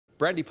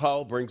Brandi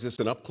Powell brings us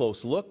an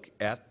up-close look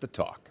at the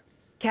talk.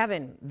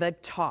 Kevin, the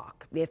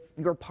talk. If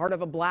you're part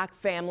of a black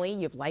family,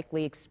 you've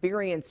likely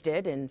experienced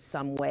it in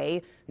some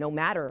way, no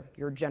matter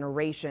your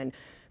generation.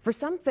 For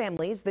some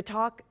families, the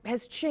talk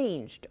has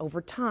changed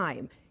over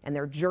time, and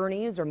their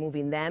journeys are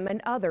moving them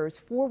and others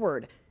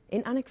forward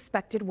in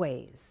unexpected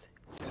ways.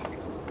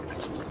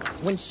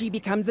 When she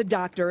becomes a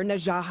doctor,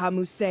 Najaha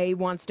Musay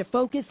wants to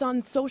focus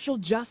on social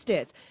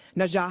justice.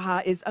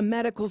 Najaha is a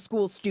medical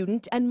school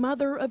student and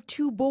mother of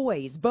 2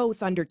 boys,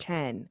 both under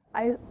 10.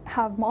 I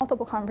have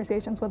multiple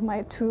conversations with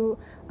my 2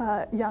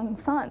 young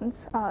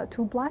sons,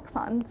 2 black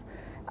sons,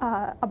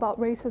 about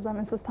racism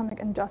and systemic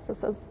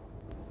injustices.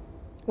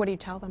 What do you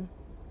tell them?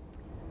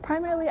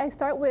 Primarily, I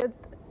start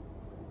with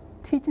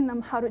teaching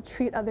them how to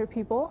treat other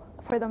people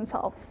for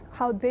themselves,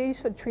 how they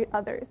should treat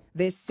others.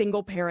 This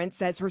single parent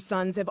says her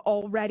sons have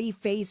already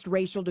faced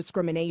racial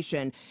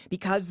discrimination.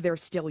 Because they're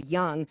still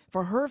young,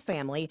 for her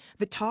family,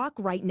 the talk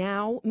right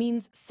now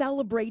means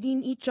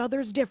celebrating each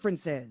other's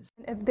differences.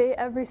 If they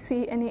ever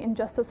see any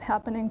injustice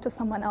happening to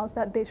someone else,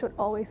 that they should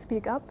always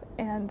speak up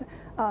and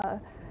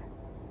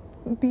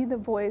be the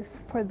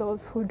voice for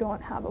those who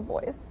don't have a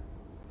voice.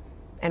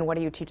 And what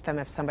do you teach them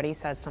if somebody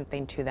says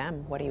something to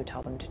them? What do you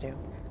tell them to do?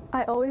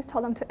 I always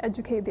tell them to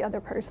educate the other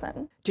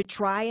person. To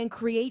try and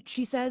create,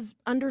 she says,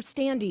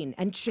 understanding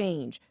and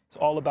change. It's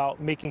all about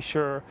making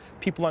sure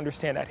people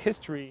understand that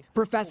history.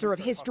 Professor of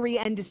History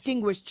and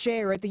Distinguished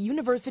Chair at the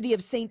University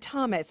of St.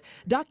 Thomas,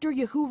 Dr.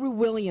 Yahuru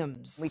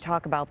Williams. We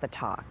talk about the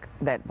talk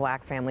that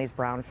black families,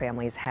 brown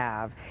families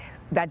have.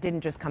 That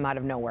didn't just come out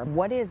of nowhere.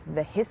 What is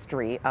the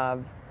history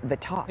of the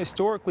talk?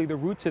 Historically, the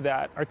roots of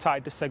that are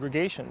tied to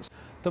segregations.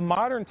 The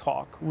modern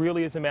talk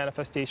really is a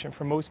manifestation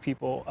for most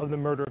people of the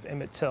murder of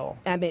Emmett Till.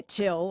 Emmett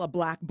Till, a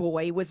black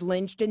boy, was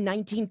lynched in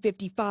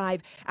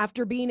 1955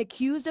 after being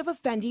accused of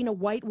offending a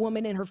white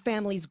woman in her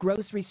family's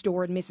grocery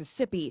store in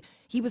Mississippi.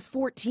 He was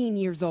 14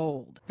 years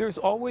old. There's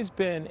always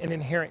been an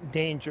inherent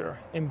danger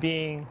in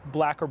being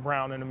black or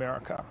brown in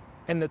America.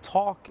 And the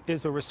talk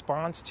is a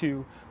response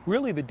to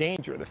really the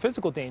danger, the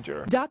physical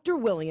danger. Dr.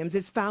 Williams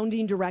is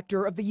founding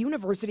director of the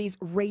university's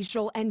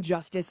Racial and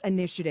Justice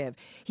Initiative.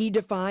 He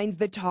defines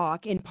the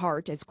talk in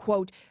part as,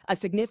 quote, a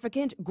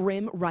significant,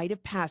 grim rite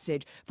of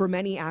passage for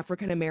many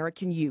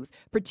African-American youth,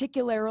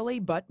 particularly,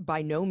 but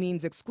by no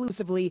means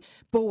exclusively,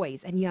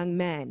 boys and young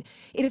men.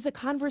 It is a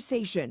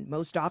conversation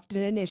most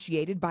often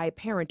initiated by a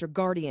parent or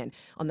guardian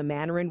on the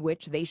manner in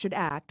which they should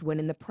act when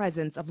in the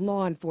presence of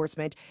law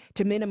enforcement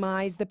to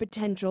minimize the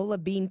potential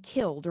of being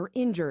killed or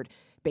injured,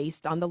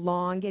 based on the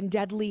long and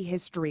deadly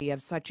history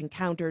of such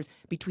encounters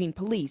between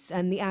police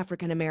and the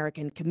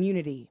African-American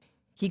community.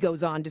 He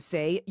goes on to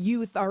say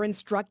youth are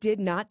instructed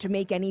not to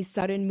make any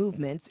sudden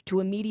movements to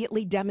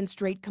immediately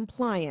demonstrate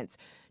compliance.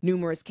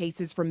 Numerous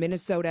cases from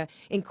Minnesota,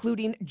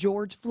 including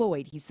George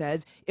Floyd, he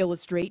says,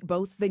 illustrate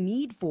both the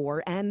need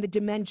for and the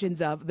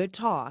dimensions of the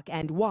talk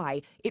and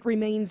why it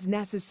remains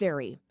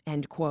necessary,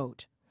 end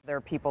quote. There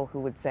are people who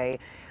would say,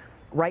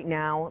 right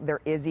now, there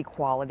is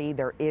equality,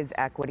 there is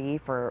equity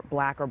for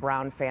black or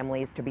brown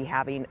families to be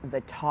having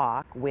the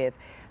talk with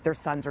their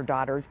sons or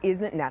daughters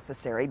isn't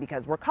necessary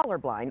because we're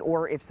colorblind,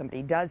 or if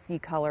somebody does see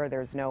color,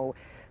 there's no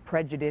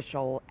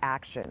prejudicial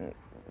action.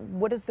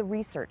 What does the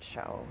research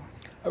show?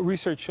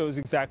 Research shows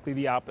exactly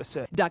the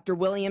opposite. Dr.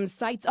 Williams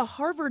cites a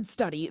Harvard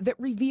study that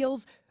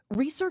reveals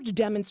research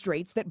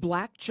demonstrates that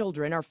black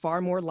children are far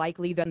more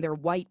likely than their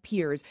white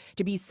peers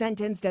to be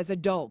sentenced as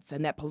adults,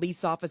 and that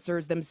police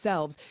officers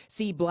themselves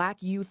see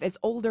black youth as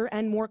older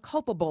and more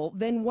culpable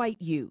than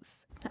white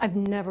youth. I've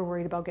never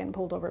worried about getting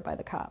pulled over by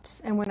the cops.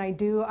 And when I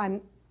do,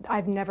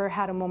 I've never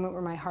had a moment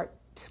where my heart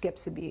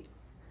skips a beat.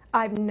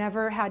 I've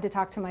never had to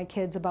talk to my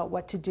kids about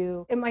what to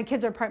do. And my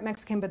kids are part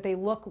Mexican, but they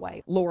look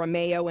white. Laura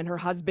Mayo and her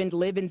husband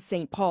live in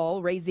St.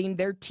 Paul, raising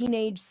their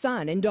teenage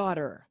son and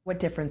daughter. What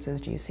differences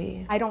do you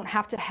see? I don't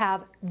have to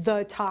have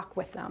the talk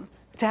with them.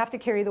 To have to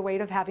carry the weight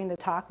of having the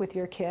talk with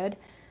your kid,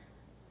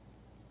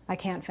 I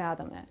can't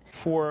fathom it.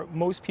 For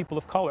most people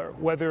of color,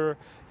 whether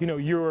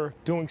you're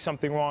doing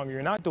something wrong or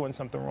you're not doing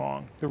something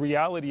wrong, the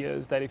reality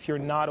is that if you're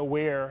not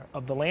aware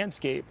of the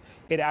landscape,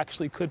 it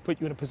actually could put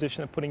you in a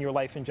position of putting your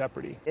life in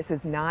jeopardy. This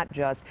is not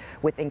just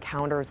with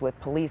encounters with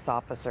police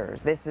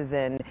officers. This is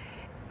in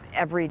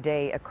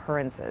everyday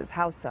occurrences.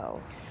 How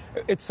so?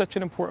 It's such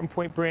an important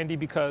point, Brandi,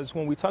 because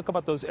when we talk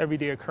about those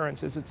everyday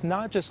occurrences, it's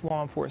not just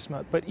law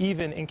enforcement, but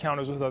even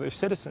encounters with other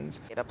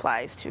citizens. It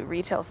applies to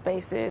retail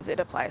spaces,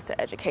 it applies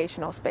to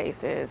educational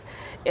spaces,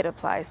 it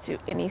applies to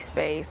any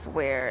space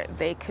where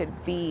they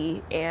could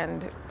be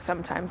and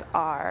sometimes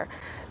are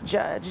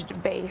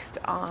judged based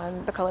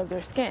on the color of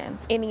their skin.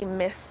 Any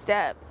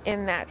misstep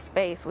in that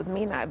space with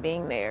me not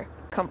being there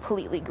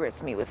completely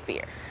grips me with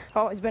fear.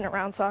 Always been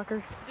around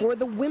soccer. For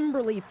the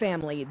Wimberly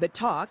family, the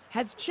talk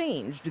has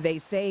changed, they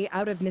say,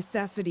 out of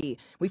necessity.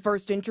 We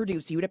first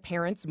introduce you to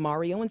parents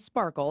Mario and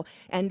Sparkle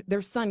and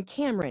their son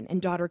Cameron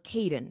and daughter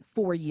Caden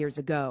 4 years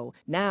ago.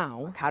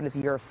 Now, how does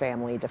your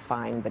family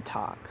define the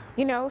talk?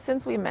 You know,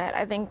 since we met,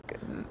 I think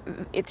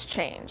it's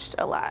changed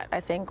a lot. I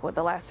think with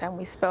the last time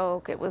we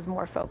spoke, it was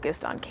more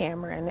focused on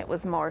Cameron. It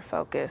was more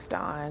focused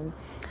on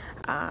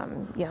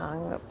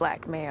young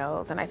black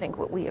males. And I think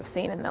what we have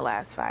seen in the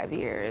last 5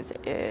 years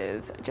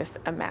is just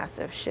a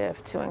massive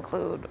shift to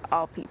include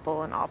all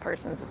people and all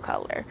persons of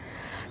color.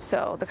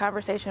 So the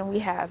conversation we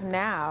have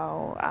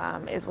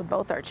now is with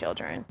both our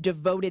children.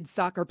 Devoted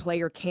soccer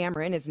player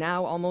Cameron is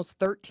now almost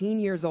 13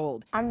 years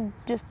old. I'm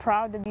just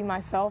proud to be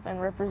myself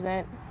and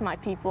represent my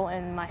people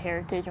and my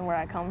heritage and where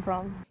I come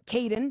from.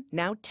 Caden,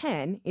 now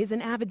 10, is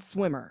an avid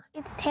swimmer.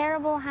 It's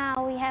terrible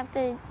how we have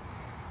to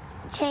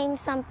change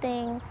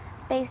something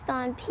based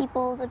on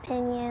people's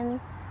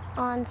opinion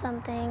on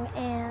something,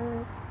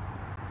 and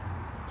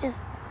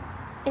just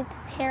it's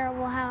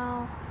terrible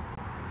how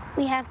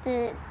we have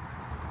to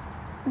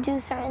do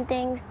certain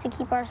things to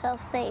keep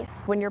ourselves safe.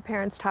 When your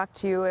parents talk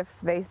to you, if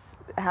they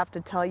have to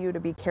tell you to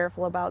be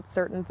careful about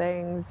certain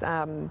things,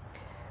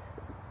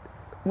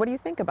 what do you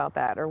think about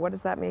that, or what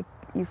does that make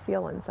you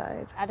feel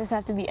inside? I just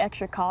have to be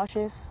extra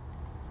cautious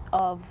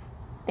of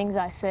things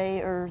I say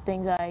or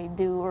things I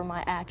do or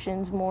my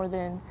actions more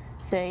than,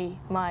 say,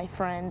 my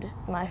friend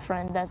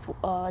that's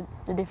a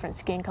different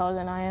skin color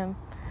than I am.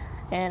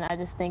 And I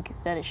just think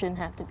that it shouldn't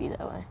have to be that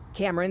way.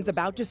 Cameron's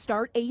about to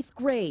start 8th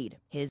grade.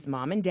 His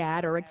mom and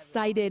dad are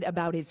excited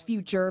about his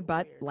future,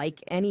 but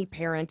like any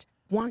parent,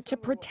 want to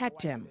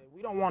protect him.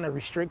 We don't want to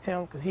restrict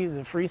him because he's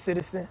a free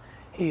citizen.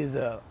 He is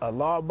a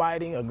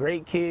law-abiding, a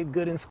great kid,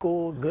 good in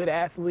school, good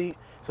athlete.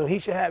 So he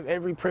should have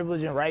every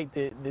privilege and right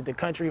that the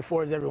country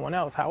affords everyone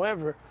else.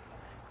 However,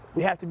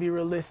 we have to be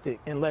realistic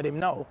and let him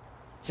know,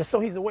 just so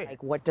he's aware.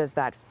 Like, what does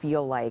that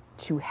feel like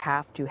to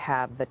have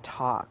the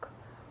talk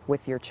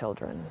with your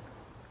children?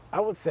 I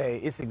would say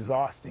it's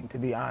exhausting, to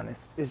be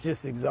honest. It's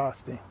just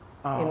exhausting.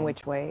 In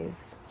which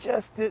ways?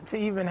 Just to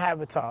even have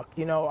a talk.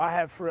 You know,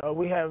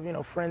 we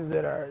have friends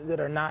that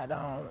are not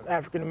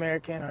African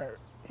American, or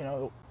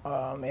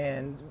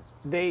and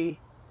they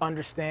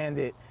understand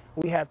that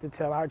we have to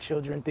tell our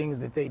children things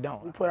that they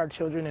don't. We put our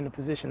children in a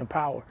position of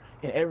power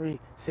in every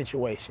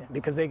situation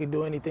because they can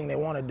do anything they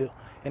want to do,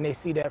 and they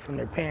see that from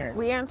their parents.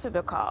 We answer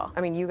the call.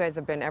 I mean, you guys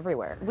have been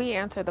everywhere. We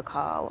answer the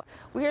call.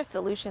 We are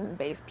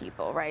solution-based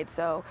people, right?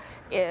 So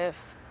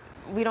if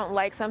we don't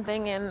like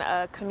something in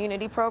a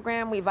community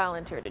program, we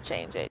volunteer to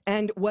change it.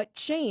 And what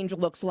change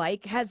looks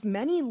like has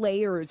many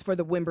layers for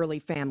the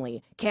Wimberly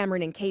family.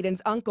 Cameron and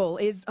Caden's uncle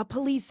is a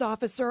police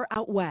officer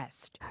out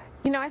west.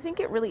 You know, I think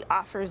it really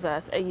offers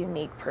us a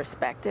unique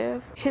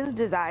perspective. His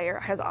desire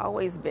has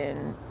always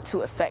been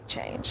to affect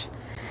change,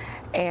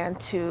 and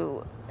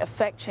to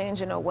affect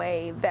change in a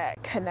way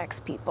that connects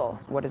people.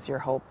 What is your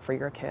hope for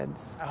your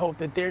kids? I hope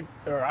that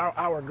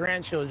our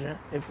grandchildren,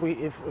 if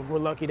we're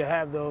lucky to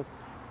have those,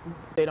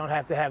 they don't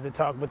have to have the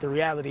talk, but the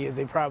reality is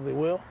they probably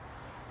will.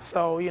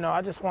 So,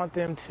 I just want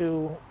them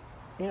to,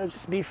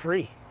 just be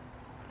free.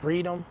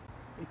 Freedom,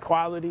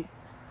 equality.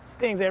 It's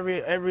things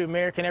every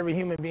American, every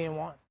human being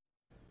wants.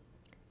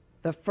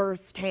 The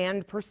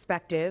first-hand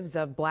perspectives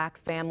of black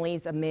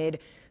families amid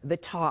the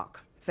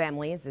talk.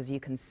 Families, as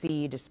you can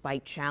see,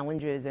 despite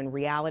challenges and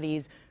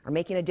realities, are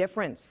making a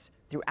difference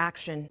through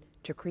action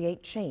to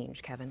create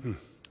change, Kevin.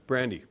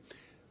 Brandi,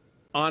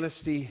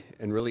 honesty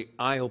and really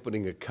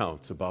eye-opening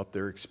accounts about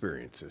their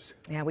experiences.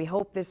 Yeah, we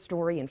hope this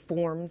story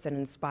informs and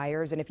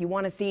inspires. And if you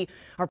want to see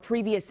our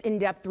previous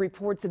in-depth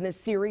reports in this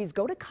series,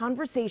 go to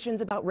Conversations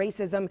About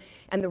Racism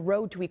and the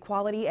Road to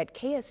Equality at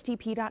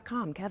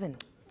KSTP.com. Kevin.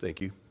 Thank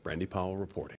you. Brandi Powell reporting.